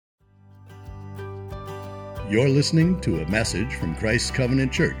You're listening to a message from Christ's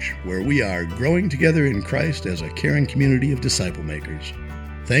Covenant Church, where we are growing together in Christ as a caring community of disciple makers.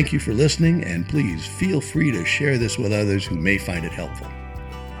 Thank you for listening, and please feel free to share this with others who may find it helpful.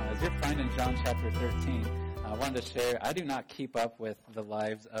 As you're finding John chapter 13, I wanted to share, I do not keep up with the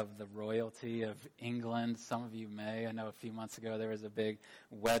lives of the royalty of England. Some of you may. I know a few months ago there was a big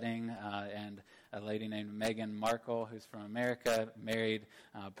wedding, and a lady named Meghan Markle, who's from America, married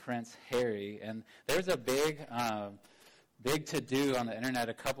Prince Harry. And there's a big to-do on the internet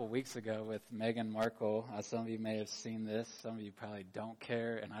a couple weeks ago with Meghan Markle. Some of you may have seen this. Some of you probably don't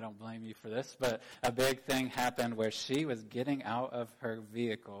care, and I don't blame you for this. But a big thing happened where she was getting out of her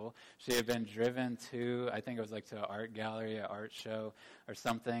vehicle. She had been driven to, I think it was like to an art gallery, an art show or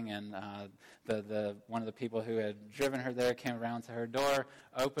something, and the one of the people who had driven her there came around to her door,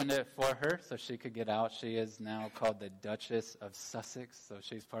 opened it for her so she could get out. She is now called the Duchess of Sussex, so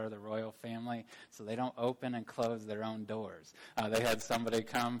she's part of the royal family. So they don't open and close their own doors. They had somebody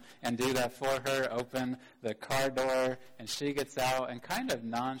come and do that for her, open the car door, and she gets out and kind of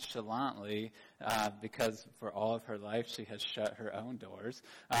nonchalantly, because for all of her life she has shut her own doors,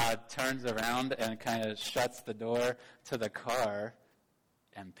 turns around and kind of shuts the door to the car.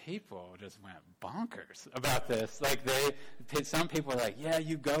 And people just went bonkers about this. Like some people were like, "Yeah,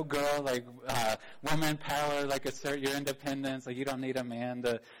 you go, girl! Like woman power! Like assert your independence! Like you don't need a man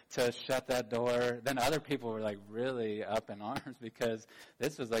to shut that door." Then other people were like really up in arms because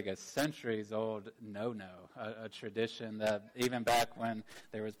this was like a centuries-old no-no, a tradition that even back when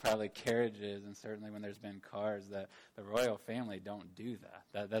there was probably carriages and certainly when there's been cars, that the royal family don't do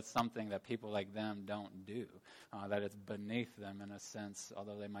that. That's something that people like them don't do. That it's beneath them in a sense,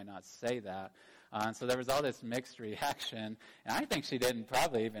 although they might not say that. And so there was all this mixed reaction, and I think she didn't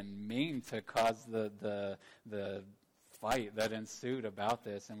probably even mean to cause the fight that ensued about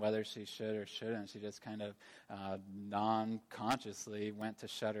this and whether she should or shouldn't. She just kind of non-consciously went to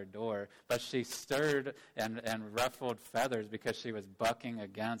shut her door. But she stirred and ruffled feathers because she was bucking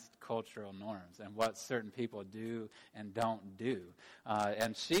against cultural norms and what certain people do and don't do.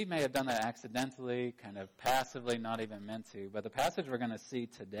 And she may have done that accidentally, kind of passively, not even meant to. But the passage we're going to see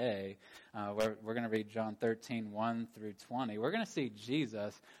today, we're going to read John 13, 1 through 20. We're going to see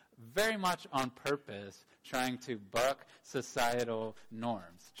Jesus very much on purpose trying to buck societal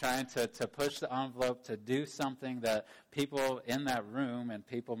norms, trying to push the envelope, to do something that people in that room and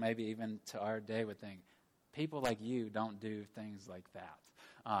people maybe even to our day would think, people like you don't do things like that.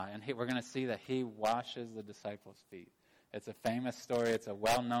 And we're going to see that he washes the disciples' feet. It's a famous story. It's a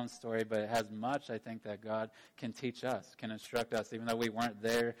well-known story, but it has much, I think, that God can teach us, can instruct us, even though we weren't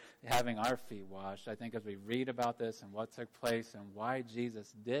there having our feet washed. I think as we read about this and what took place and why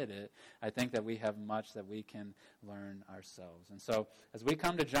Jesus did it, I think that we have much that we can learn ourselves. And so as we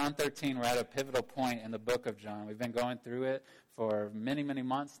come to John 13, we're at a pivotal point in the book of John. We've been going through it for many, many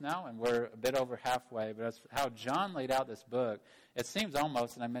months now, and we're a bit over halfway. But as how John laid out this book, it seems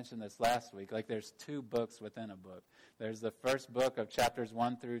almost, and I mentioned this last week, like there's two books within a book. There's the first book of chapters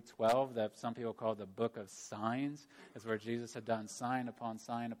 1 through 12 that some people call the book of signs. It's where Jesus had done sign upon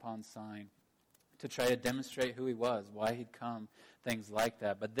sign upon sign to try to demonstrate who he was, why he'd come, things like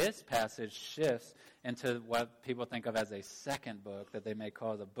that. But this passage shifts into what people think of as a second book that they may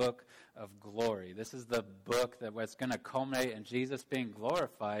call the book of glory. This is the book that was going to culminate in Jesus being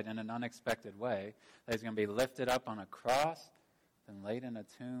glorified in an unexpected way. That he's going to be lifted up on a cross, then laid in a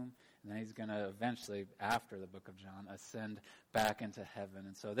tomb, and then he's going to eventually, after the book of John, ascend back into heaven.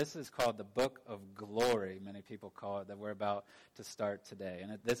 And so this is called the book of glory, many people call it, that we're about to start today.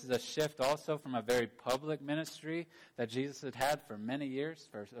 And this is a shift also from a very public ministry that Jesus had for many years,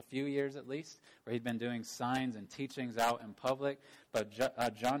 for a few years at least, where he'd been doing signs and teachings out in public. But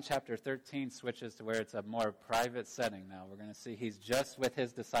John chapter 13 switches to where it's a more private setting now. We're going to see he's just with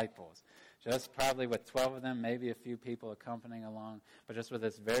his disciples. Just probably with 12 of them, maybe a few people accompanying along, but just with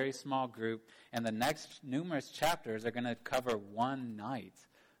this very small group. And the next numerous chapters are going to cover one night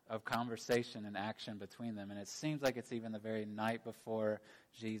of conversation and action between them. And it seems like it's even the very night before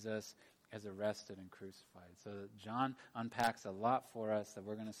Jesus is arrested and crucified. So John unpacks a lot for us that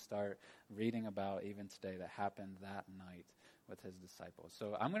we're going to start reading about even today that happened that night with his disciples.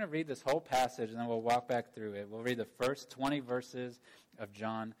 So I'm going to read this whole passage, and then we'll walk back through it. We'll read the first 20 verses of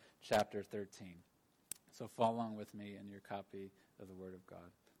John chapter 13. So follow along with me in your copy of the Word of God.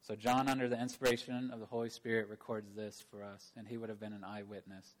 So John, under the inspiration of the Holy Spirit, records this for us, and he would have been an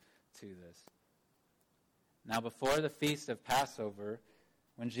eyewitness to this. Now before the feast of Passover,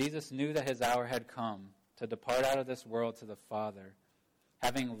 when Jesus knew that his hour had come to depart out of this world to the Father,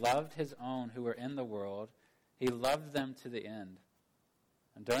 having loved his own who were in the world, he loved them to the end.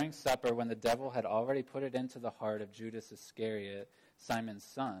 And during supper, when the devil had already put it into the heart of Judas Iscariot, Simon's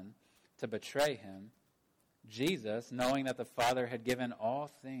son, to betray him, Jesus, knowing that the Father had given all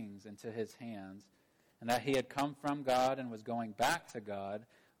things into his hands, and that he had come from God and was going back to God,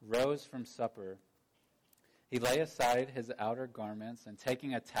 rose from supper. He lay aside his outer garments, and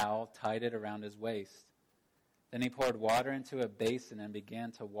taking a towel, tied it around his waist. Then he poured water into a basin and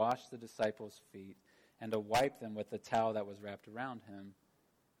began to wash the disciples' feet and to wipe them with the towel that was wrapped around him.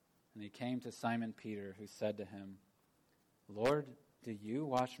 And he came to Simon Peter, who said to him, Lord, do you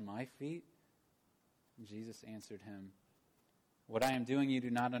wash my feet? And Jesus answered him, What I am doing you do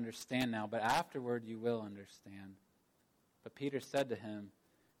not understand now, but afterward you will understand. But Peter said to him,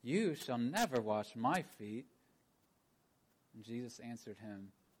 You shall never wash my feet. And Jesus answered him,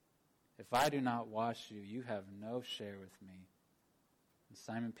 If I do not wash you, you have no share with me. And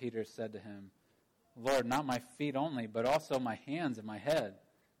Simon Peter said to him, Lord, not my feet only, but also my hands and my head.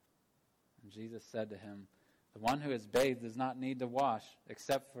 And Jesus said to him, The one who is bathed does not need to wash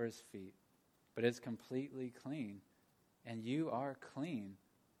except for his feet, but is completely clean. And you are clean,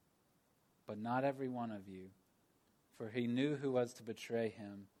 but not every one of you. For he knew who was to betray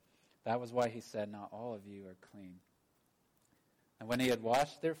him. That was why he said, Not all of you are clean. And when he had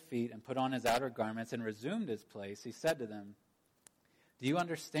washed their feet and put on his outer garments and resumed his place, he said to them, Do you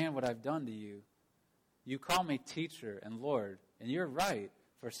understand what I've done to you? You call me teacher and Lord, and you're right,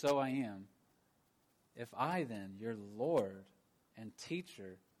 for so I am. If I then, your Lord and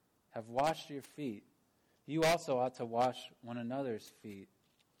teacher, have washed your feet, you also ought to wash one another's feet.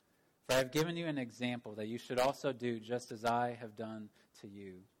 For I have given you an example that you should also do just as I have done to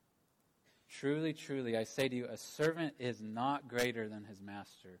you. Truly, truly, I say to you, a servant is not greater than his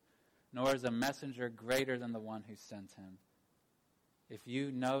master, nor is a messenger greater than the one who sent him. If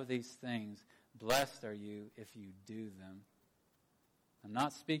you know these things, blessed are you if you do them. I'm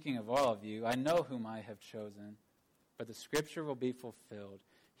not speaking of all of you. I know whom I have chosen, but the scripture will be fulfilled.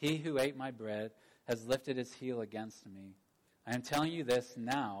 He who ate my bread has lifted his heel against me. I am telling you this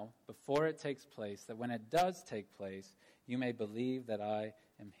now, before it takes place, that when it does take place, you may believe that I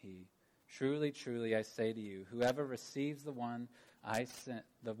am he. Truly, truly, I say to you, whoever receives the one I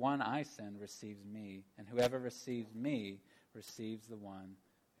send receives me, and whoever receives me receives the one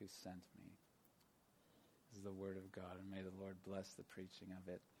who sent me. This is the word of God, and may the Lord bless the preaching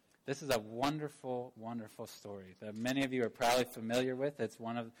of it. This is a wonderful, wonderful story that many of you are probably familiar with. It's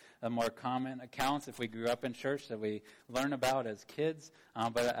one of the more common accounts if we grew up in church that we learn about as kids.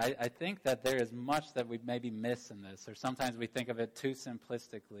 But I think that there is much that we maybe miss in this, or sometimes we think of it too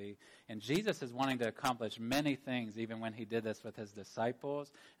simplistically. And Jesus is wanting to accomplish many things even when he did this with his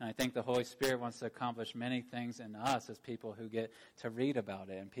disciples. And I think the Holy Spirit wants to accomplish many things in us as people who get to read about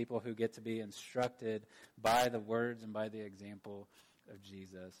it and people who get to be instructed by the words and by the example of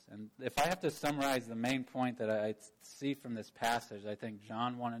Jesus. And if I have to summarize the main point that I see from this passage, I think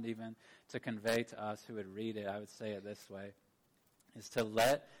John wanted even to convey to us who would read it, I would say it this way, is to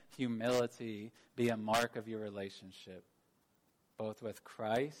let humility be a mark of your relationship, both with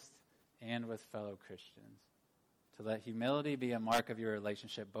Christ and with fellow Christians. To let humility be a mark of your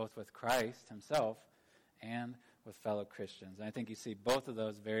relationship, both with Christ himself and with fellow Christians. And I think you see both of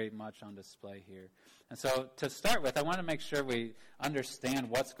those very much on display here. And so to start with, I want to make sure we understand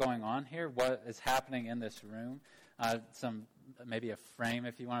what's going on here, what is happening in this room. Maybe a frame,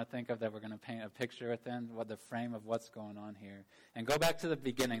 if you want to think of that we're going to paint a picture within, what the frame of what's going on here. And go back to the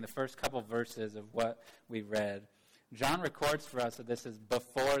beginning, the first couple verses of what we read. John records for us that this is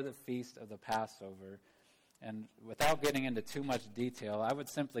before the feast of the Passover. And without getting into too much detail, I would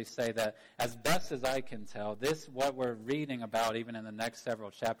simply say that as best as I can tell, what we're reading about even in the next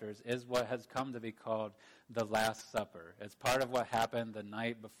several chapters is what has come to be called the Last Supper. It's part of what happened the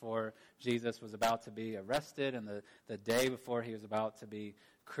night before Jesus was about to be arrested and the day before he was about to be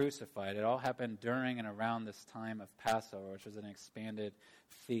crucified. It all happened during and around this time of Passover, which was an expanded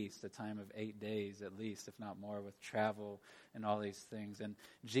feast, a time of 8 days at least, if not more, with travel and all these things. And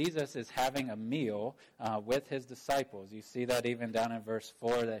Jesus is having a meal with his disciples. You see that even down in verse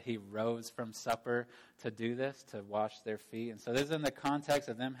 4, that he rose from supper to do this, to wash their feet. And so this is in the context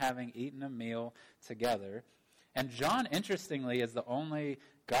of them having eaten a meal together. And John, interestingly, is the only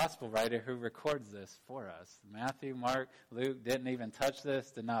gospel writer who records this for us. Matthew, Mark, Luke didn't even touch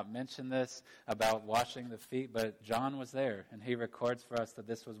this, did not mention this about washing the feet, but John was there, and he records for us that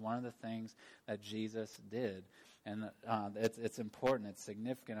this was one of the things that Jesus did. And it's important, it's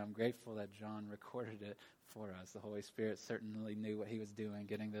significant. I'm grateful that John recorded it for us. The Holy Spirit certainly knew what he was doing,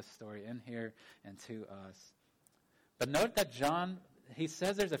 getting this story in here and to us. But note that John he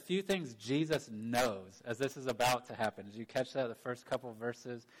says there's a few things Jesus knows as this is about to happen. Did you catch that, the first couple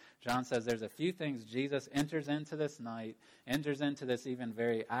verses? John says there's a few things Jesus enters into this night, enters into this even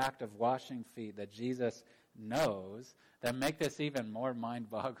very act of washing feet that Jesus knows that make this even more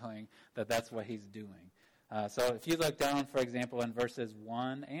mind-boggling that that's what he's doing. So if you look down, for example, in verses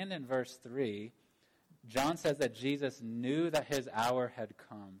 1 and in verse 3, John says that Jesus knew that his hour had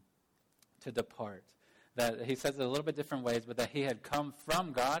come to depart. That he says it a little bit different ways, but that he had come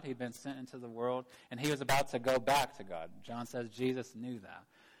from God, he'd been sent into the world, and he was about to go back to God. John says Jesus knew that.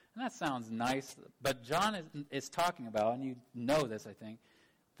 And that sounds nice, but John is talking about, and you know this, I think,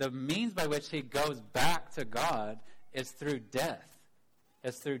 the means by which he goes back to God is through death.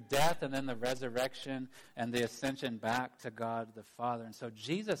 It's through death and then the resurrection and the ascension back to God the Father. And so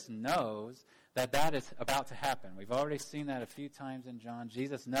Jesus knows that that is about to happen. We've already seen that a few times in John.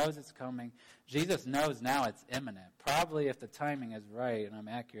 Jesus knows it's coming. Jesus knows now it's imminent. Probably if the timing is right and I'm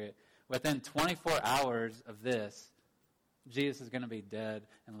accurate, within 24 hours of this, Jesus is going to be dead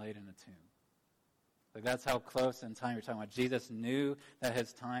and laid in a tomb. Like that's how close in time you're talking about. Jesus knew that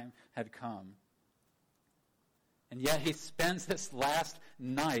his time had come. And yet he spends this last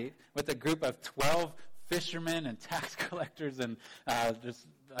night with a group of 12 fishermen and tax collectors and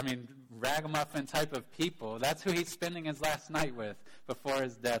ragamuffin type of people. That's who he's spending his last night with before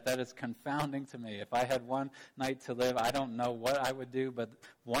his death. That is confounding to me. If I had one night to live, I don't know what I would do, but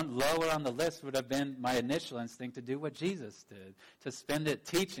one lower on the list would have been my initial instinct to do what Jesus did, to spend it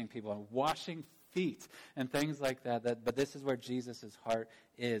teaching people and washing feet and things like that. But this is where Jesus' heart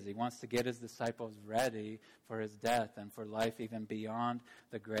is. He wants to get his disciples ready for his death and for life even beyond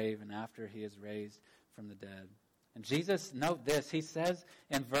the grave and after he is raised from the dead. And Jesus, note this, he says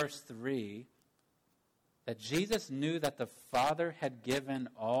in verse 3 that Jesus knew that the Father had given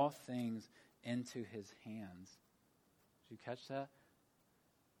all things into his hands. Did you catch that?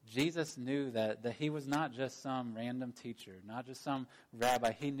 Jesus knew that he was not just some random teacher, not just some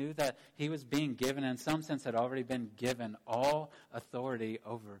rabbi. He knew that he was being given, in some sense had already been given, all authority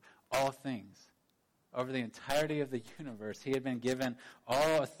over all things. Over the entirety of the universe, he had been given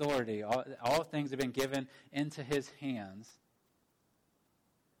all authority. All things had been given into his hands.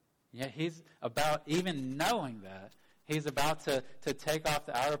 Yet he's about, even knowing that, he's about to take off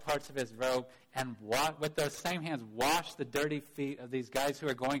the outer parts of his robe and with those same hands wash the dirty feet of these guys who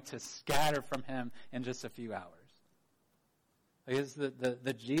are going to scatter from him in just a few hours. It's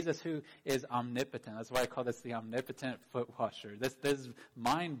the Jesus who is omnipotent. That's why I call this the Omnipotent Footwasher. This is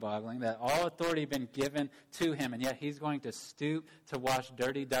mind-boggling that all authority had been given to him, and yet he's going to stoop to wash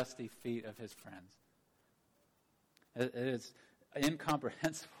dirty, dusty feet of his friends. It is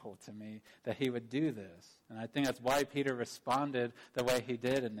incomprehensible to me that he would do this. And I think that's why Peter responded the way he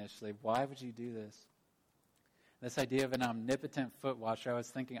did initially. Why would you do this? This idea of an omnipotent foot washer, I was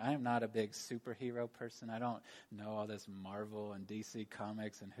thinking, I am not a big superhero person. I don't know all this Marvel and DC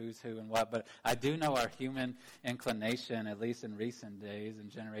comics and who's who and what, but I do know our human inclination, at least in recent days and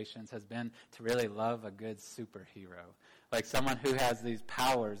generations, has been to really love a good superhero. Like someone who has these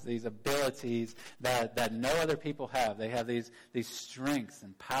powers, these abilities that no other people have. They have these strengths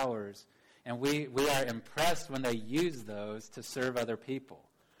and powers, and we are impressed when they use those to serve other people.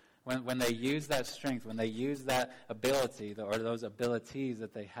 When they use that strength, when they use that ability, or those abilities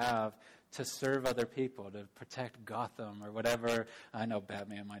that they have to serve other people, to protect Gotham or whatever. I know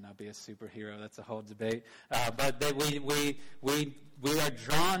Batman might not be a superhero. That's a whole debate. But we are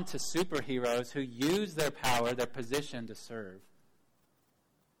drawn to superheroes who use their power, their position to serve.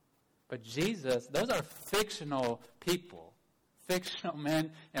 But Jesus, those are fictional people. Fictional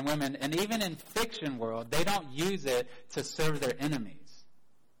men and women. And even in fiction world, they don't use it to serve their enemies.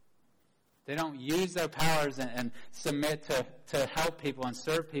 They don't use their powers and submit to help people and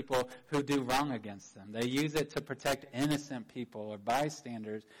serve people who do wrong against them. They use it to protect innocent people or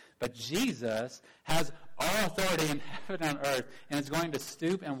bystanders. But Jesus has all authority in heaven and earth and is going to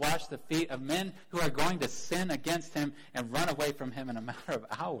stoop and wash the feet of men who are going to sin against him and run away from him in a matter of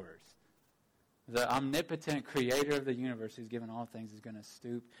hours. The omnipotent creator of the universe who's given all things is going to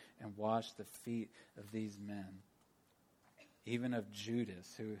stoop and wash the feet of these men. Even of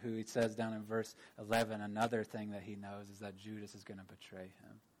Judas, who he says down in verse 11, another thing that he knows is that Judas is going to betray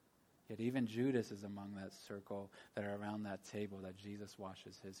him. Yet even Judas is among that circle that are around that table that Jesus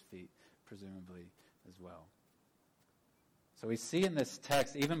washes his feet, presumably, as well. So we see in this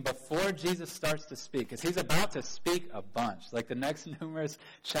text, even before Jesus starts to speak, because he's about to speak a bunch, like the next numerous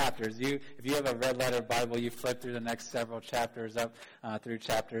chapters. If you have a red letter Bible, you flip through the next several chapters up through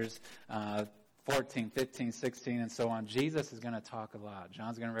chapters 14, 15, 16, and so on, Jesus is going to talk a lot.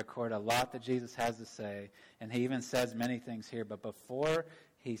 John's going to record a lot that Jesus has to say, and he even says many things here. But before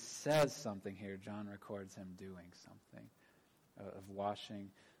he says something here, John records him doing something of washing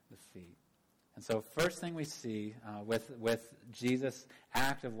the feet. And so first thing we see with Jesus'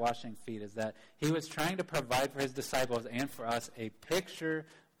 act of washing feet is that he was trying to provide for his disciples and for us a picture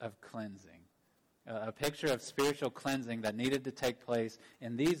of cleansing. A picture of spiritual cleansing that needed to take place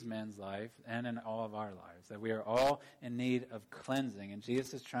in these men's life and in all of our lives. That we are all in need of cleansing. And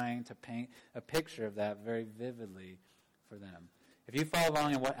Jesus is trying to paint a picture of that very vividly for them. If you follow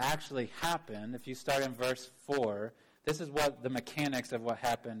along in what actually happened, if you start in verse 4, this is what the mechanics of what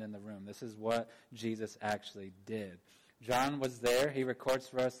happened in the room. This is what Jesus actually did. John was there. He records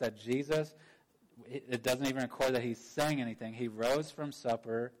for us that Jesus, it doesn't even record that he sang anything. He rose from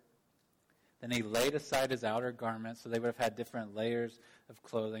supper. Then he laid aside his outer garment, so they would have had different layers of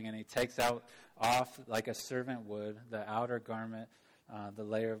clothing. And he takes off, like a servant would, the outer garment, the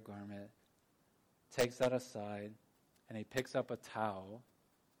layer of garment, takes that aside, and he picks up a towel,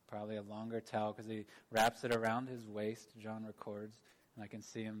 probably a longer towel, because he wraps it around his waist, John records. And I can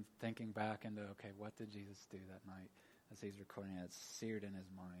see him thinking back into, okay, what did Jesus do that night as he's recording it? It's seared in his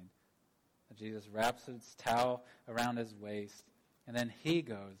mind. Jesus wraps his towel around his waist. And then he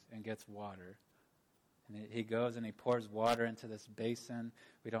goes and gets water. And he goes and he pours water into this basin.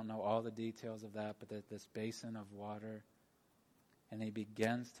 We don't know all the details of that, but this basin of water. And he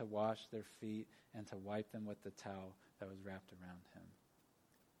begins to wash their feet and to wipe them with the towel that was wrapped around him.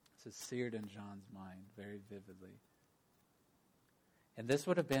 This is seared in John's mind very vividly. And this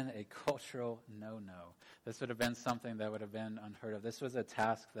would have been a cultural no-no. This would have been something that would have been unheard of. This was a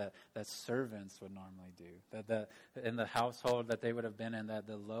task that servants would normally do. That in the household that they would have been in, that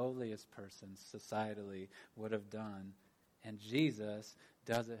the lowliest person societally would have done. And Jesus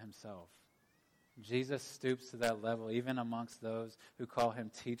does it himself. Jesus stoops to that level, even amongst those who call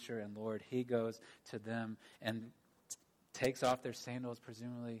him teacher and Lord. He goes to them and takes off their sandals,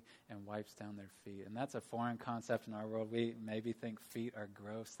 presumably, and wipes down their feet. And that's a foreign concept in our world. We maybe think feet are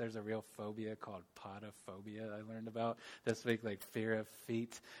gross. There's a real phobia called podophobia I learned about this week, like fear of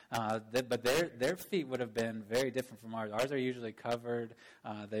feet. But their feet would have been very different from ours. Ours are usually covered.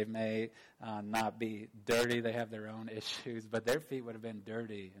 They may not be dirty. They have their own issues. But their feet would have been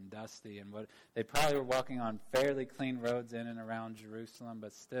dirty and dusty. And they probably were walking on fairly clean roads in and around Jerusalem,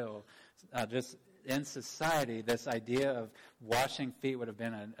 but still just in society, this idea of washing feet would have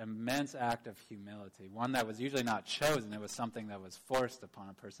been an immense act of humility, one that was usually not chosen. It was something that was forced upon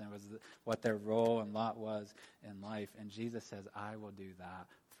a person. It was what their role and lot was in life. And Jesus says, I will do that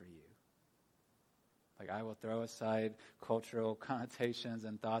for you. Like, I will throw aside cultural connotations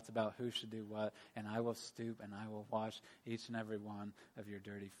and thoughts about who should do what, and I will stoop and I will wash each and every one of your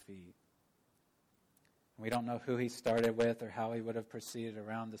dirty feet. We don't know who he started with or how he would have proceeded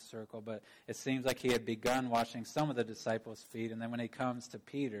around the circle, but it seems like he had begun washing some of the disciples' feet, and then when he comes to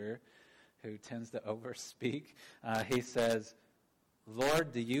Peter, who tends to overspeak, he says,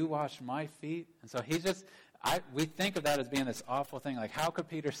 Lord, do you wash my feet? And so we think of that as being this awful thing, like how could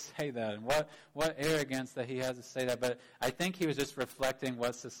Peter say that, and what arrogance that he has to say that, but I think he was just reflecting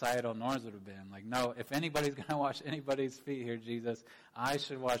what societal norms would have been. Like, no, if anybody's going to wash anybody's feet here, Jesus, I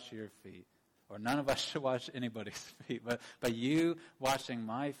should wash your feet. Or none of us should wash anybody's feet. But you washing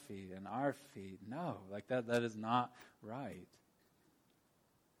my feet and our feet, no. Like that is not right.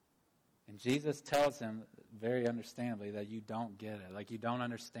 And Jesus tells him very understandably that you don't get it. Like you don't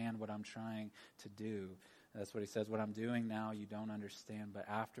understand what I'm trying to do. And that's what he says. What I'm doing now you don't understand, but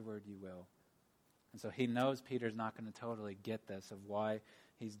afterward you will. And so he knows Peter's not going to totally get this of why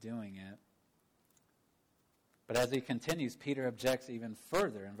he's doing it. But as he continues, Peter objects even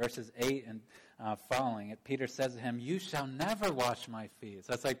further. In verses 8 and following, Peter says to him, you shall never wash my feet.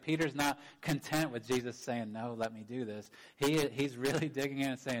 So it's like Peter's not content with Jesus saying, no, let me do this. He's really digging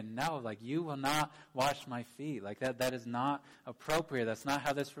in and saying, no, like you will not wash my feet. Like that is not appropriate. That's not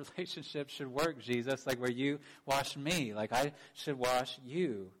how this relationship should work, Jesus. Like where you wash me, like I should wash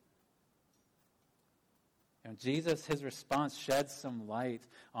you. And Jesus, his response sheds some light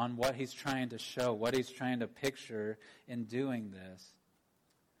on what he's trying to show, what he's trying to picture in doing this.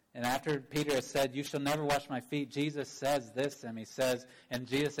 And after Peter has said, you shall never wash my feet, Jesus says this to him. He says, and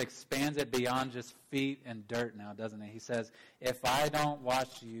Jesus expands it beyond just feet and dirt now, doesn't he? He says, if I don't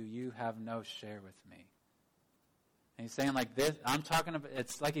wash you, you have no share with me. And he's saying like this,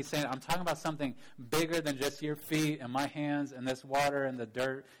 it's like he's saying, I'm talking about something bigger than just your feet and my hands and this water and the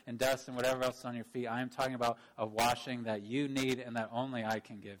dirt and dust and whatever else is on your feet. I am talking about a washing that you need and that only I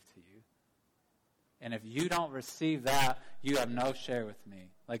can give to you. And if you don't receive that, you have no share with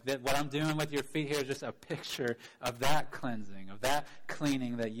me. Like that, what I'm doing with your feet here is just a picture of that cleansing, of that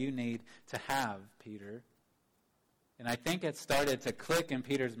cleaning that you need to have, Peter. And I think it started to click in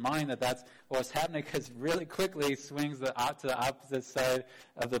Peter's mind that that's what's happening, because really quickly he swings to the opposite side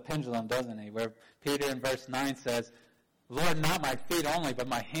of the pendulum, doesn't he? Where Peter in verse 9 says, Lord, not my feet only, but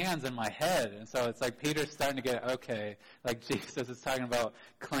my hands and my head. And so it's like Peter's starting to get, okay, like Jesus is talking about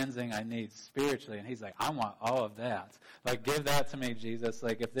cleansing I need spiritually. And he's like, I want all of that. Like, give that to me, Jesus.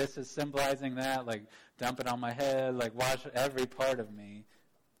 Like, if this is symbolizing that, like, dump it on my head, like, wash every part of me.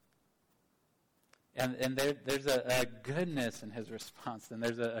 And there's a goodness in his response, and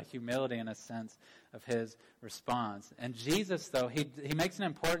there's a humility in a sense of his response. And Jesus, though, he makes an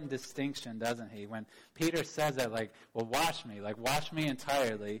important distinction, doesn't he? When Peter says that, like, well, wash me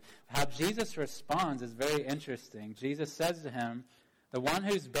entirely. How Jesus responds is very interesting. Jesus says to him, the one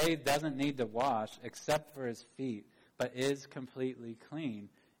who's bathed doesn't need to wash except for his feet, but is completely clean.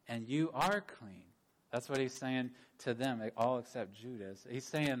 And you are clean. That's what he's saying to them, all except Judas. He's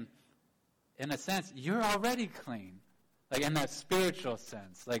saying, in a sense, you're already clean. Like in that spiritual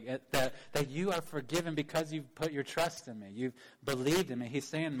sense. Like that you are forgiven because you've put your trust in me. You've believed in me. He's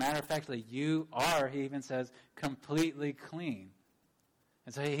saying, matter of factly, you are, he even says, completely clean.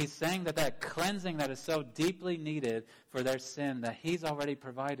 And so he's saying that cleansing that is so deeply needed for their sin, that he's already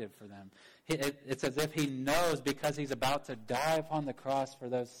provided for them. It's as if he knows, because he's about to die upon the cross for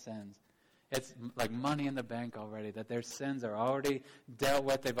those sins. It's like money in the bank already, that their sins are already dealt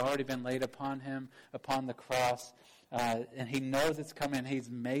with. They've already been laid upon him, upon the cross. And he knows it's coming. He's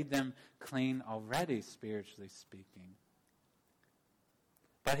made them clean already, spiritually speaking.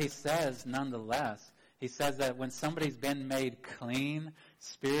 But he says, nonetheless, he says that when somebody's been made clean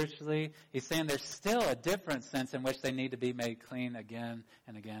spiritually, he's saying there's still a different sense in which they need to be made clean again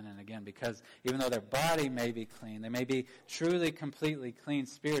and again and again. Because even though their body may be clean, they may be truly, completely clean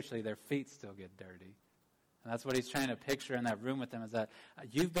spiritually, their feet still get dirty. And that's what he's trying to picture in that room with them, is that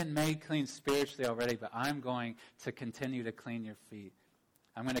you've been made clean spiritually already, but I'm going to continue to clean your feet.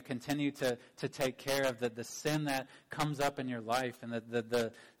 I'm going to continue to take care of the sin that comes up in your life, and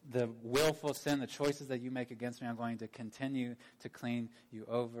the willful sin, the choices that you make against me. I'm going to continue to clean you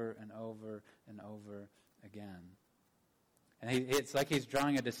over and over and over again. And it's like he's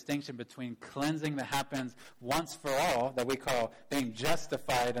drawing a distinction between cleansing that happens once for all, that we call being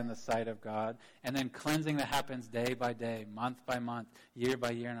justified in the sight of God, and then cleansing that happens day by day, month by month, year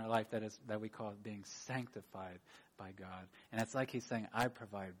by year in our life, that we call being sanctified by God. And it's like he's saying, I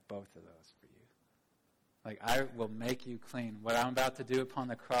provide both of those for you. Like, I will make you clean. What I'm about to do upon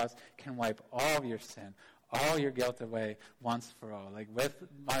the cross can wipe all of your sin, all your guilt away once for all. Like, with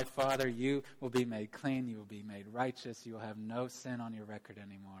my Father, you will be made clean. You will be made righteous. You will have no sin on your record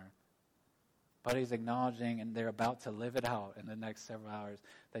anymore. But he's acknowledging, and they're about to live it out in the next several hours,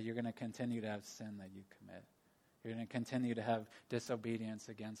 that you're going to continue to have sin that you commit. You're going to continue to have disobedience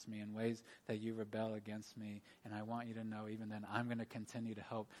against me in ways that you rebel against me. And I want you to know, even then, I'm going to continue to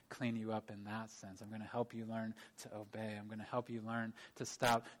help clean you up in that sense. I'm going to help you learn to obey. I'm going to help you learn to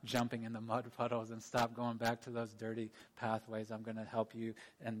stop jumping in the mud puddles and stop going back to those dirty pathways. I'm going to help you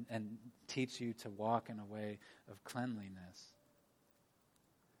and teach you to walk in a way of cleanliness.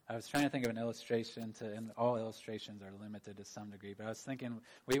 I was trying to think of an illustration, and all illustrations are limited to some degree, but I was thinking,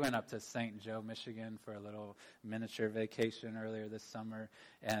 we went up to St. Joe, Michigan for a little miniature vacation earlier this summer,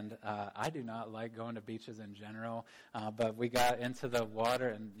 and I do not like going to beaches in general, but we got into the water,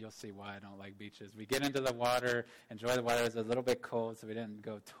 and you'll see why I don't like beaches. We get into the water, enjoy the water. It was a little bit cold, so we didn't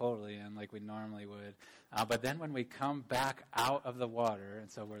go totally in like we normally would, but then when we come back out of the water, and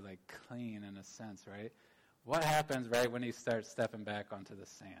so we're like clean in a sense, right? What happens right when you start stepping back onto the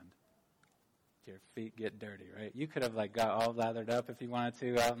sand? Your feet get dirty, right? You could have got all lathered up if you wanted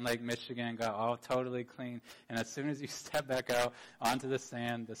to out in Lake Michigan, got all totally clean. And as soon as you step back out onto the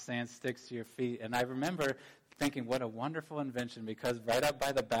sand sticks to your feet. And I remember thinking, what a wonderful invention, because right up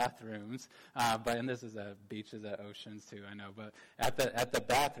by the bathrooms, and this is at beaches, at oceans too, I know, but at the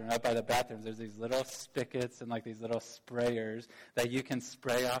bathroom, up by the bathrooms, there's these little spigots and these little sprayers that you can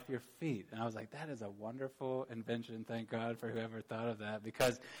spray off your feet. And I was like, that is a wonderful invention. Thank God for whoever thought of that,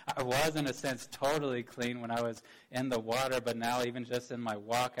 because I was, in a sense, totally clean when I was in the water, but now even just in my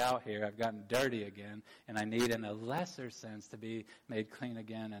walk out here, I've gotten dirty again, and I need, in a lesser sense, to be made clean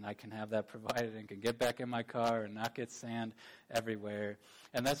again, and I can have that provided and can get back in my car and not get sand everywhere.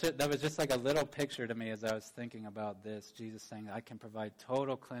 And that was just like a little picture to me as I was thinking about this. Jesus saying, I can provide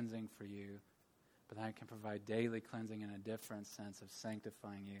total cleansing for you, but then I can provide daily cleansing in a different sense of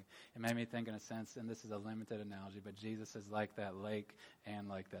sanctifying you. It made me think, in a sense, and this is a limited analogy, but Jesus is like that lake and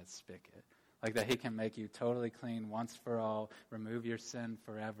like that spigot. Like that he can make you totally clean once for all, remove your sin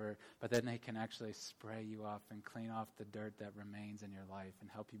forever, but then he can actually spray you off and clean off the dirt that remains in your life and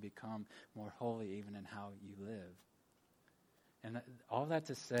help you become more holy even in how you live. And all that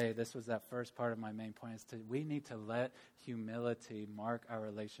to say, this was that first part of my main point, is we need to let humility mark our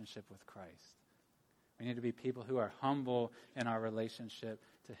relationship with Christ. We need to be people who are humble in our relationship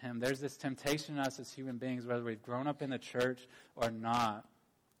to him. There's this temptation in us as human beings, whether we've grown up in the church or not.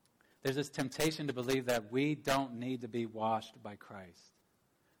 There's this temptation to believe that we don't need to be washed by Christ.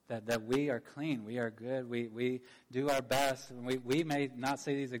 That we are clean, we are good, we do our best. And we may not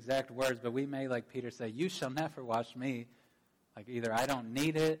say these exact words, but we may, like Peter, say, you shall never wash me. Like either I don't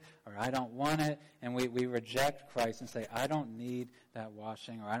need it or I don't want it. And we reject Christ and say, I don't need that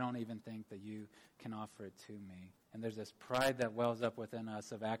washing, or I don't even think that you can offer it to me. And there's this pride that wells up within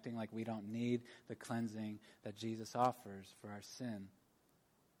us of acting like we don't need the cleansing that Jesus offers for our sin.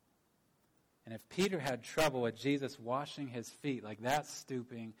 And if Peter had trouble with Jesus washing his feet, like that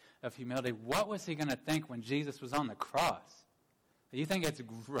stooping of humility, what was he going to think when Jesus was on the cross? Do you think it's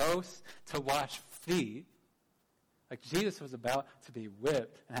gross to wash feet? Like Jesus was about to be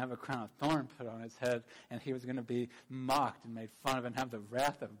whipped and have a crown of thorns put on his head, and he was going to be mocked and made fun of and have the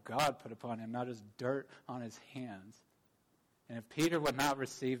wrath of God put upon him, not just dirt on his hands. And if Peter would not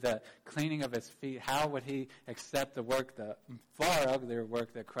receive that cleaning of his feet, how would he accept the work, the far uglier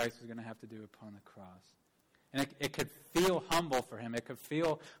work that Christ was going to have to do upon the cross? And it could feel humble for him. It could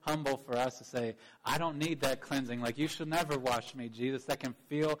feel humble for us to say, I don't need that cleansing. Like, you should never wash me, Jesus. That can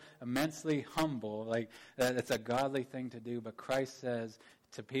feel immensely humble. Like, that it's a godly thing to do. But Christ says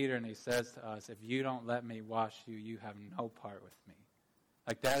to Peter, and he says to us, if you don't let me wash you, you have no part with me.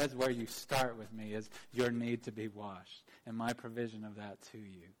 Like, that is where you start with me, is your need to be washed and my provision of that to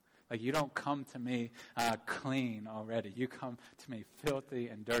you. Like, you don't come to me clean already. You come to me filthy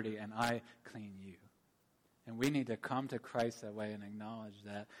and dirty, and I clean you. And we need to come to Christ that way and acknowledge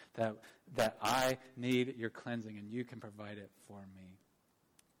that I need your cleansing, and you can provide it for me.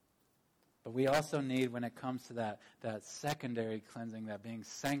 But we also need, when it comes to that secondary cleansing, that being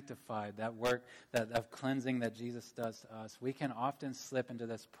sanctified, that work of cleansing that Jesus does to us, we can often slip into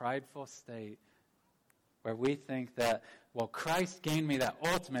this prideful state where we think that, well, Christ gained me that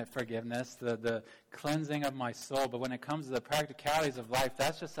ultimate forgiveness, the cleansing of my soul, but when it comes to the practicalities of life,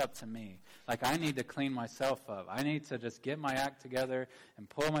 that's just up to me. Like, I need to clean myself up. I need to just get my act together and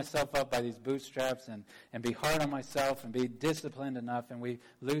pull myself up by these bootstraps and be hard on myself and be disciplined enough, and we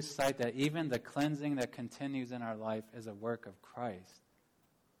lose sight that even the cleansing that continues in our life is a work of Christ.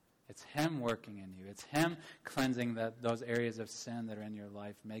 It's him working in you. It's him cleansing those areas of sin that are in your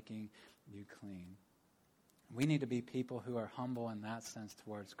life, making you clean. We need to be people who are humble in that sense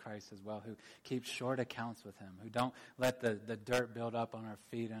towards Christ as well, who keep short accounts with him, who don't let the dirt build up on our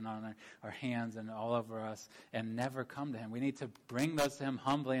feet and on our hands and all over us and never come to him. We need to bring those to him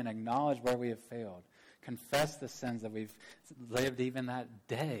humbly and acknowledge where we have failed. Confess the sins that we've lived even that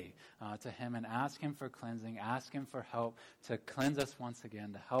day to him, and ask him for cleansing, ask him for help to cleanse us once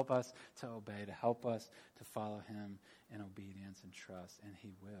again, to help us to obey, to help us to follow him in obedience and trust, and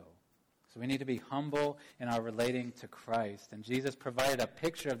he will. So we need to be humble in our relating to Christ. And Jesus provided a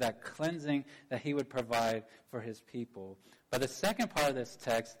picture of that cleansing that he would provide for his people. But the second part of this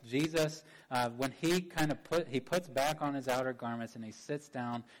text, Jesus, when he puts back on his outer garments and he sits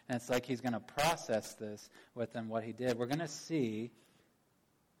down, and it's like he's going to process this with them, what he did, we're going to see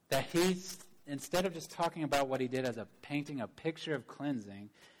that he's, instead of just talking about what he did as painting a picture of cleansing,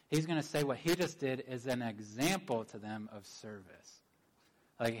 he's going to say what he just did is an example to them of service.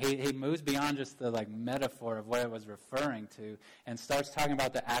 Like, he moves beyond just the metaphor of what it was referring to and starts talking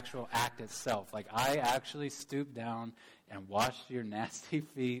about the actual act itself. Like, I actually stooped down and washed your nasty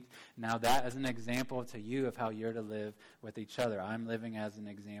feet. Now that is an example to you of how you're to live with each other. I'm living as an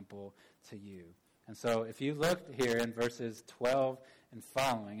example to you. And so if you look here in verses 12 and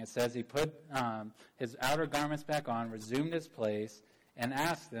following, it says he put his outer garments back on, resumed his place, and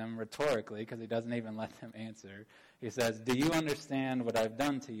asked them rhetorically, because he doesn't even let them answer, he says, do you understand what I've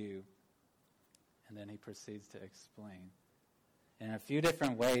done to you? And then he proceeds to explain. In a few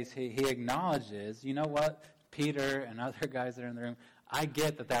different ways, he acknowledges, you know what, Peter and other guys that are in the room, I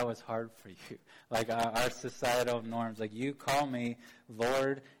get that was hard for you. Like our societal norms, like you call me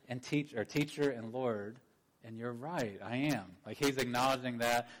Lord and teacher and Lord, and you're right, I am. Like he's acknowledging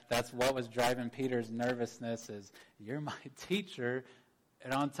that. That's what was driving Peter's nervousness is, you're my teacher,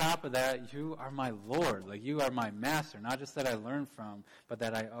 and on top of that, you are my Lord. Like you are my master. Not just that I learn from, but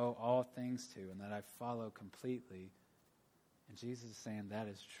that I owe all things to and that I follow completely. And Jesus is saying that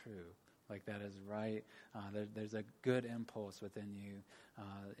is true. like that is right. There's a good impulse within you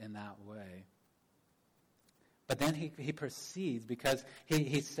in that way. But then he proceeds, because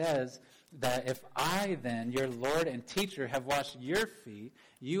he says that if I then, your Lord and teacher, have washed your feet,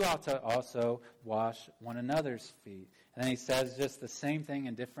 you ought to also wash one another's feet. And then he says just the same thing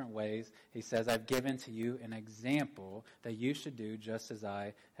in different ways. He says, I've given to you an example that you should do just as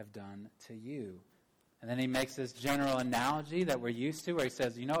I have done to you. And then he makes this general analogy that we're used to, where he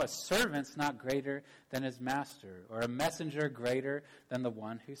says, a servant's not greater than his master, or a messenger greater than the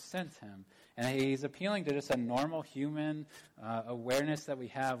one who sent him. And he's appealing to just a normal human awareness that we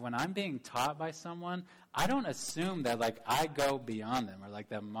have. When I'm being taught by someone, I don't assume that I go beyond them, or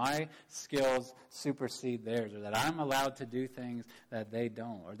that my skills supersede theirs, or that I'm allowed to do things that they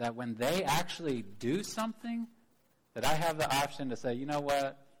don't, or that when they actually do something, that I have the option to say, you know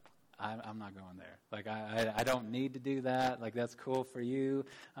what? I'm not going there. I don't need to do that. That's cool for you.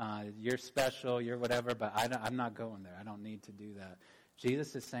 You're special. You're whatever. But I'm not going there. I don't need to do that.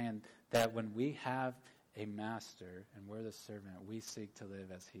 Jesus is saying that when we have a master and we're the servant, we seek to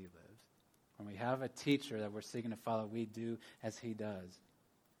live as he lives. When we have a teacher that we're seeking to follow, we do as he does.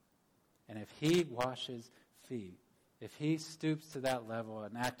 And if he washes feet, if he stoops to that level,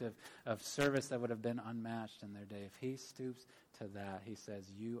 an act of service that would have been unmatched in their day, if he stoops to that, he says,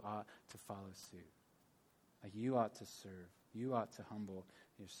 you ought to follow suit. You ought to serve. You ought to humble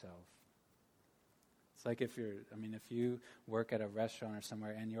yourself. It's like if you work at a restaurant or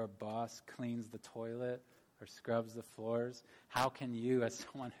somewhere and your boss cleans the toilet or scrubs the floors, how can you, as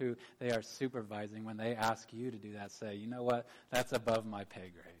someone who they are supervising, when they ask you to do that, say, you know what, that's above my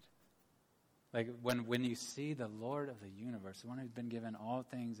pay grade? When you see the Lord of the universe, the one who's been given all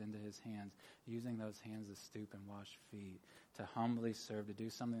things into his hands, using those hands to stoop and wash feet, to humbly serve, to do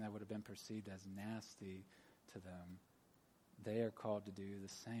something that would have been perceived as nasty to them, they are called to do the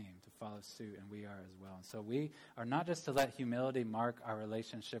same, to follow suit, and we are as well. And so we are not just to let humility mark our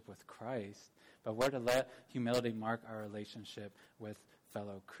relationship with Christ, but we're to let humility mark our relationship with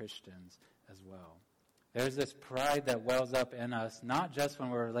fellow Christians as well. There's this pride that wells up in us, not just when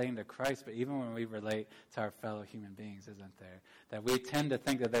we're relating to Christ, but even when we relate to our fellow human beings, isn't there? That we tend to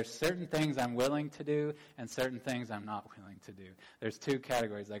think that there's certain things I'm willing to do and certain things I'm not willing to do. There's two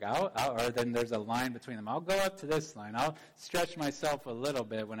categories. Or then there's a line between them. I'll go up to this line. I'll stretch myself a little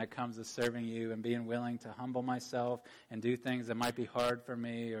bit when it comes to serving you and being willing to humble myself and do things that might be hard for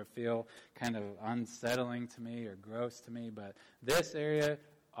me or feel kind of unsettling to me or gross to me. But this area,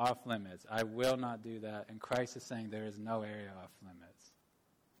 off limits. I will not do that. And Christ is saying there is no area off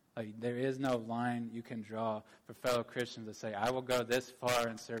limits. There is no line you can draw for fellow Christians to say, I will go this far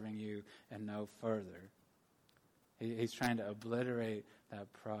in serving you and no further. He's trying to obliterate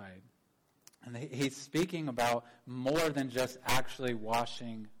that pride. And he's speaking about more than just actually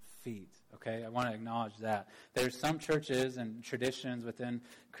washing feet. Okay, I want to acknowledge that. There's some churches and traditions within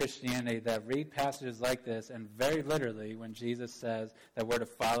Christianity that read passages like this, and very literally, when Jesus says that we're to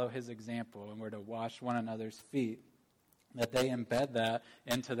follow his example and we're to wash one another's feet, that they embed that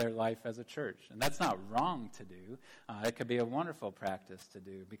into their life as a church. And that's not wrong to do. It could be a wonderful practice to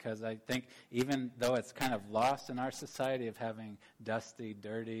do, because I think even though it's kind of lost in our society of having dusty,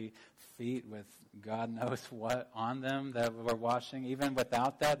 dirty feet with God knows what on them that we're washing, even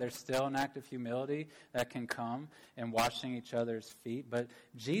without that, there's still an act of humility that can come in washing each other's feet. But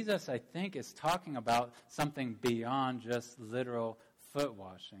Jesus, I think, is talking about something beyond just literal foot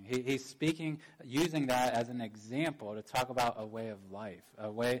washing. He's speaking, using that as an example to talk about a way of life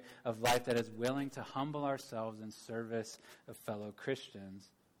that is willing to humble ourselves in service of fellow Christians.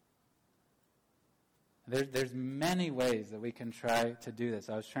 There's many ways that we can try to do this.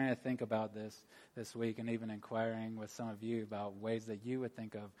 I was trying to think about this week, and even inquiring with some of you about ways that you would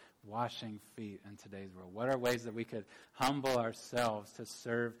think of washing feet in today's world. What are ways that we could humble ourselves to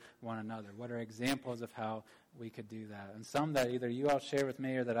serve one another? What are examples of how we could do that? And some that either you all share with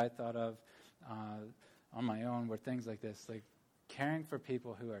me or that I thought of on my own were things like this, like caring for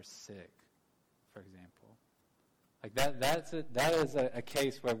people who are sick, for example. Like that is a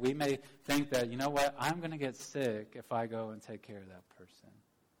case where we may think that, you know what, I'm going to get sick if I go and take care of that person.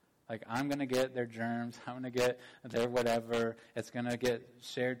 Like, I'm going to get their germs, I'm going to get their whatever, it's going to get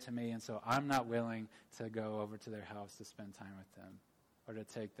shared to me, and so I'm not willing to go over to their house to spend time with them or to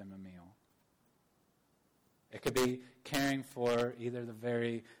take them a meal. It could be caring for either the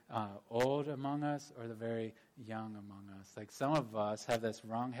very old among us or the very young among us. Like, some of us have this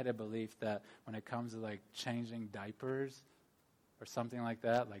wrong-headed belief that when it comes to, like, changing diapers or something like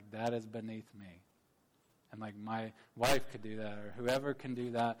that is beneath me. And, like, my wife could do that or whoever can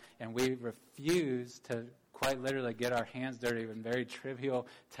do that, and we refuse to quite literally get our hands dirty in very trivial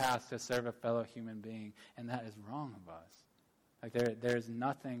tasks to serve a fellow human being, and that is wrong of us. Like there's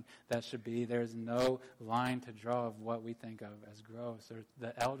nothing that should be, there's no line to draw of what we think of as gross, or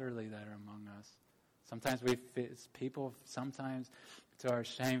the elderly that are among us. Sometimes people sometimes, to our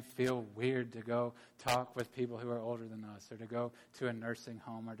shame, feel weird to go talk with people who are older than us, or to go to a nursing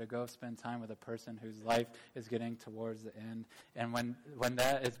home, or to go spend time with a person whose life is getting towards the end. And when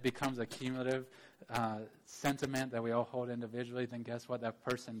that becomes a cumulative sentiment that we all hold individually, then guess what? That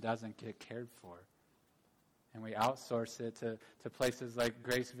person doesn't get cared for. And we outsource it to places like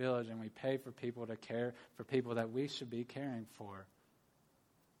Grace Village, and we pay for people to care for people that we should be caring for.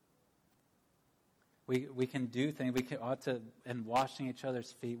 We can do things. In washing each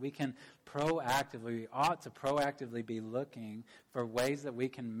other's feet, we ought to proactively be looking for ways that we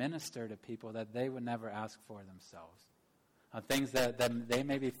can minister to people that they would never ask for themselves. Things that they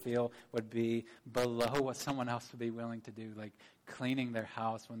maybe feel would be below what someone else would be willing to do, like cleaning their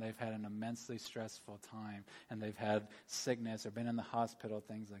house when they've had an immensely stressful time and they've had sickness or been in the hospital,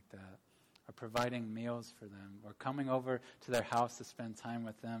 things like that. Or providing meals for them, or coming over to their house to spend time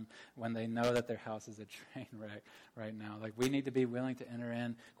with them when they know that their house is a train wreck right now. Like, we need to be willing to enter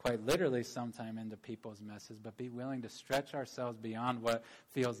in, quite literally sometime, into people's messes, but be willing to stretch ourselves beyond what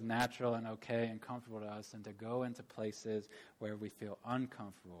feels natural and okay and comfortable to us, and to go into places where we feel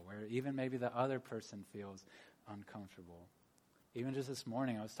uncomfortable, where even maybe the other person feels uncomfortable. Even just this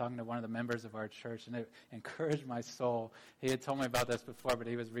morning, I was talking to one of the members of our church, and it encouraged my soul. He had told me about this before, but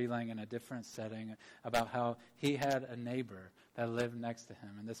he was relaying in a different setting about how he had a neighbor that lived next to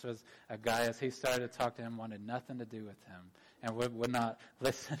him. And this was a guy, as he started to talk to him, wanted nothing to do with him and would not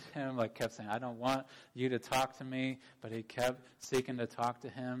listen to him, like kept saying, I don't want you to talk to me. But he kept seeking to talk to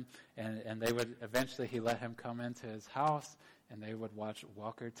him, and eventually he let him come into his house, and they would watch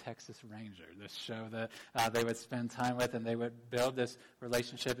Walker, Texas Ranger, this show that they would spend time with, and they would build this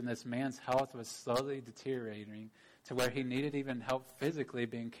relationship, and this man's health was slowly deteriorating to where he needed even help physically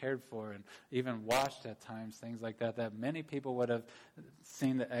being cared for and even washed at times, things like that many people would have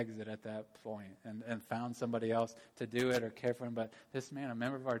seen the exit at that point and found somebody else to do it or care for him. But this man, a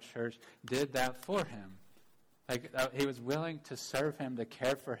member of our church, did that for him. He was willing to serve him, to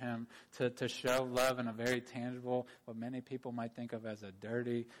care for him, to show love in a very tangible, what many people might think of as a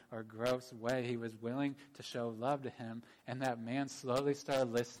dirty or gross way. He was willing to show love to him, and that man slowly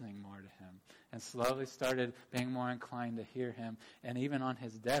started listening more to him and slowly started being more inclined to hear him. And even on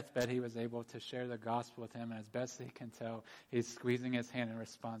his deathbed, he was able to share the gospel with him, and as best he can tell, he's squeezing his hand in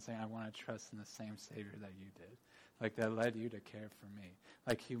response, saying, I want to trust in the same Savior that you did. That led you to care for me.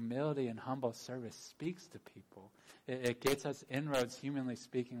 Humility and humble service speaks to people. It gets us inroads, humanly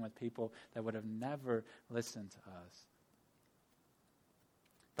speaking, with people that would have never listened to us.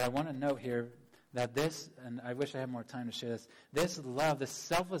 But I want to note here that this, and I wish I had more time to share this love, this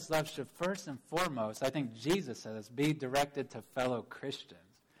selfless love should first and foremost, I think Jesus said this, be directed to fellow Christians.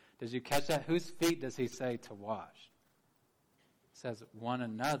 Did you catch that? Whose feet does he say to wash? Says one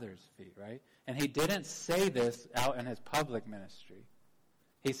another's feet, right? And he didn't say this out in his public ministry.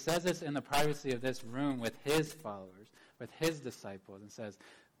 He says this in the privacy of this room with his followers, with his disciples, and says,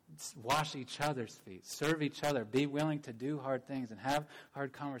 wash each other's feet, serve each other, be willing to do hard things and have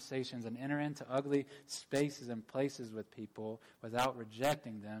hard conversations and enter into ugly spaces and places with people without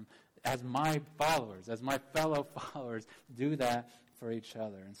rejecting them. As my followers, as my fellow followers, do that for each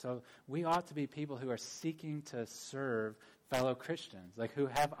other. And so we ought to be people who are seeking to serve fellow Christians, who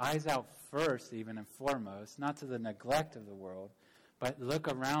have eyes out first, even and foremost, not to the neglect of the world, but look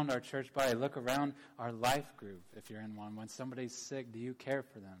around our church body, look around our life group, if you're in one. When somebody's sick, do you care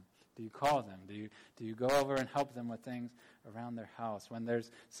for them? Do you call them? Do you go over and help them with things around their house? When there's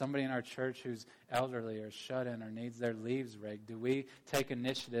somebody in our church who's elderly or shut in or needs their leaves raked, do we take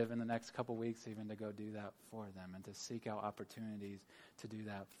initiative in the next couple weeks even to go do that for them and to seek out opportunities to do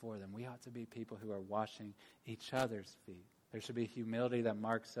that for them? We ought to be people who are washing each other's feet. There should be humility that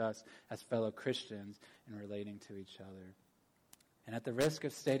marks us as fellow Christians in relating to each other. And at the risk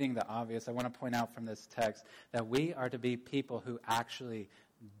of stating the obvious, I want to point out from this text that we are to be people who actually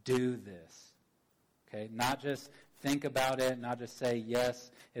do this. Okay? Not just think about it, not just say,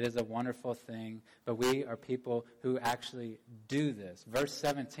 yes, it is a wonderful thing, but we are people who actually do this. Verse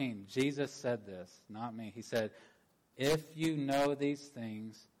 17, Jesus said this, not me. He said, if you know these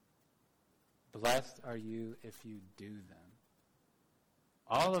things, blessed are you if you do them.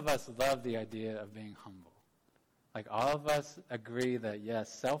 All of us love the idea of being humble. All of us agree that,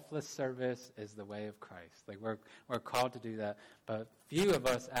 yes, selfless service is the way of Christ. We're called to do that. But few of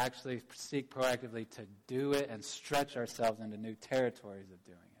us actually seek proactively to do it and stretch ourselves into new territories of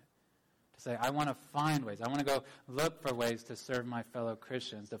doing it. To say, I want to find ways. I want to go look for ways to serve my fellow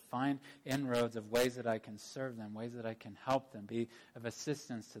Christians, to find inroads of ways that I can serve them, ways that I can help them, be of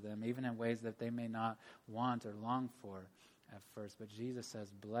assistance to them, even in ways that they may not want or long for at first. But Jesus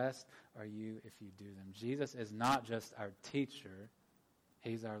says, blessed are you if you do them. Jesus is not just our teacher.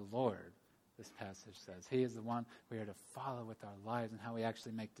 He's our Lord, this passage says. He is the one we are to follow with our lives and how we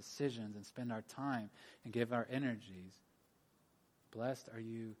actually make decisions and spend our time and give our energies. Blessed are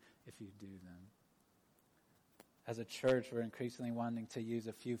you if you do them. As a church, we're increasingly wanting to use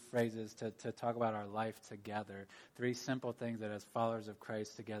a few phrases to talk about our life together. 3 simple things that as followers of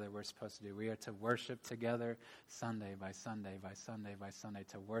Christ together we're supposed to do. We are to worship together Sunday by Sunday by Sunday by Sunday,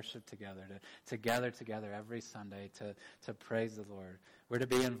 to worship together, to gather together every Sunday to praise the Lord. We're to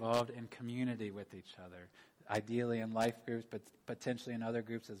be involved in community with each other, ideally in life groups, but potentially in other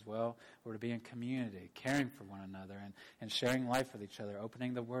groups as well. We're to be in community, caring for one another, and sharing life with each other,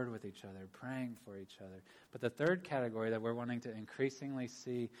 opening the Word with each other, praying for each other. But the third category that we're wanting to increasingly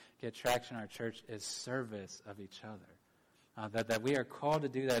see get traction in our church is service of each other. That we are called to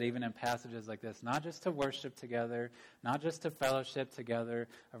do that even in passages like this, not just to worship together, not just to fellowship together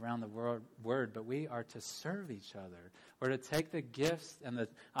around the Word, but we are to serve each other. We're to take the gifts and the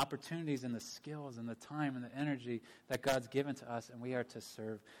opportunities and the skills and the time and the energy that God's given to us, and we are to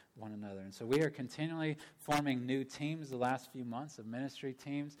serve one another. And so we are continually forming new teams the last few months of ministry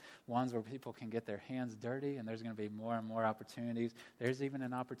teams, ones where people can get their hands dirty, and there's going to be more and more opportunities. There's even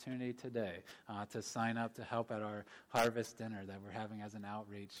an opportunity today to sign up to help at our harvest dinner that we're having as an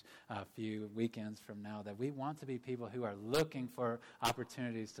outreach a few weekends from now, that we want to be people who are looking for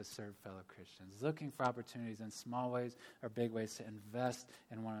opportunities to serve fellow Christians, looking for opportunities in small ways or big ways to invest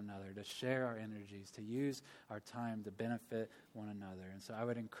in one another, to share our energies, to use our time to benefit one another. And so I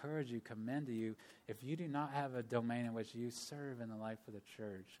would encourage you, commend to you, if you do not have a domain in which you serve in the life of the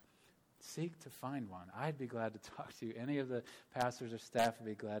church, seek to find one. I'd be glad to talk to you. Any of the pastors or staff would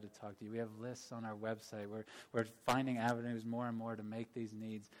be glad to talk to you. We have lists on our website. We're finding avenues more and more to make these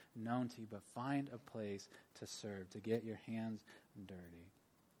needs known to you, but find a place to serve, to get your hands dirty.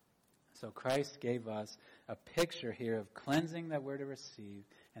 So Christ gave us a picture here of cleansing that we're to receive,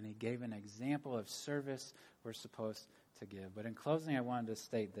 and he gave an example of service we're supposed to give. But in closing, I wanted to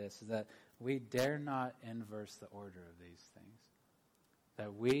state this, is that we dare not inverse the order of these things.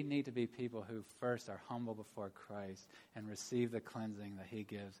 That we need to be people who first are humble before Christ and receive the cleansing that he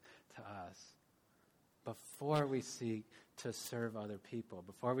gives to us before we seek to serve other people,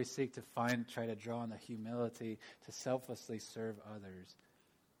 before we seek to try to draw on the humility to selflessly serve others.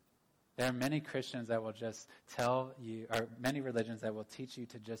 There are many Christians that will just tell you, or many religions that will teach you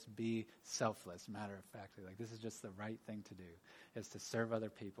to just be selfless, matter of factly. Like, this is just the right thing to do, is to serve other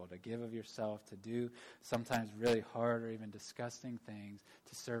people, to give of yourself, to do sometimes really hard or even disgusting things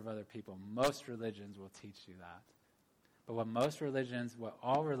to serve other people. Most religions will teach you that. But what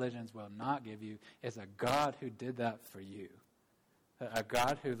all religions will not give you is a God who did that for you. A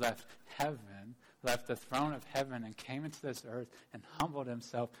God who left heaven, left the throne of heaven and came into this earth and humbled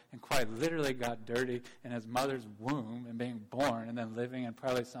himself and quite literally got dirty in his mother's womb and being born and then living in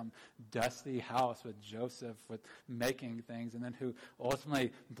probably some dusty house with Joseph with making things, and then who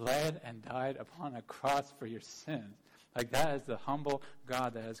ultimately bled and died upon a cross for your sins. Like, that is the humble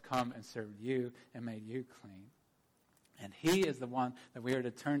God that has come and served you and made you clean. And he is the one that we are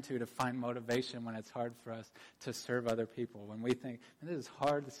to turn to find motivation when it's hard for us to serve other people. When we think, this is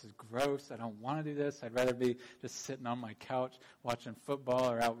hard, this is gross, I don't want to do this. I'd rather be just sitting on my couch watching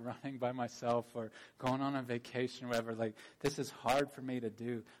football or out running by myself or going on a vacation or whatever. Like, this is hard for me to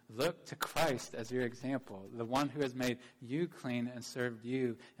do. Look to Christ as your example, the one who has made you clean and served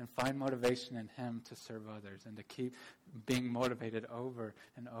you, and find motivation in him to serve others and to keep being motivated over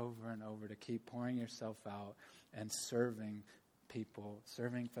and over and over, to keep pouring yourself out and serving people,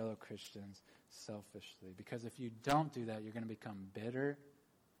 serving fellow Christians selfishly. Because if you don't do that, you're going to become bitter.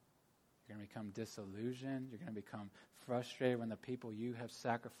 You're going to become disillusioned. You're going to become frustrated when the people you have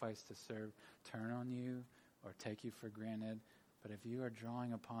sacrificed to serve turn on you or take you for granted. But if you are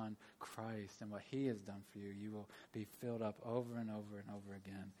drawing upon Christ and what he has done for you, you will be filled up over and over and over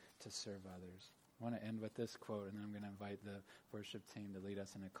again to serve others. I want to end with this quote, and then I'm going to invite the worship team to lead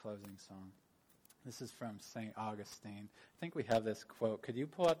us in a closing song. This is from St. Augustine. I think we have this quote. Could you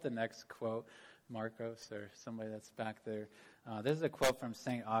pull up the next quote, Marcos, or somebody that's back there? This is a quote from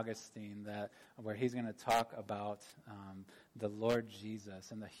St. Augustine where he's going to talk about the Lord Jesus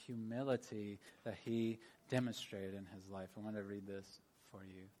and the humility that he demonstrated in his life. I want to read this for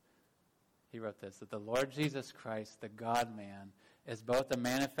you. He wrote this, that the Lord Jesus Christ, the God-man, is both a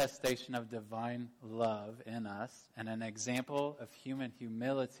manifestation of divine love in us and an example of human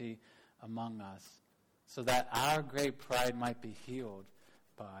humility among us, so that our great pride might be healed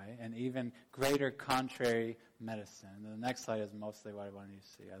by an even greater contrary medicine. And the next slide is mostly what I wanted you to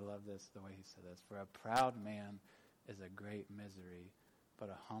see. I love this, the way he said this. For a proud man is a great misery, but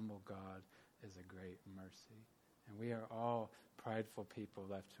a humble God is a great mercy. And we are all prideful people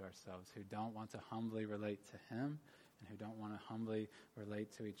left to ourselves who don't want to humbly relate to him and who don't want to humbly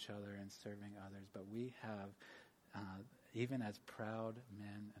relate to each other in serving others. But we have, even as proud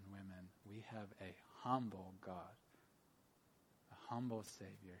men and women, we have a humble God, a humble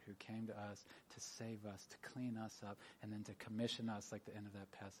Savior who came to us to save us, to clean us up, and then to commission us, like the end of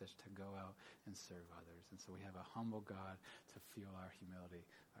that passage, to go out and serve others. And so we have a humble God to fuel our humility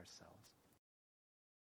ourselves.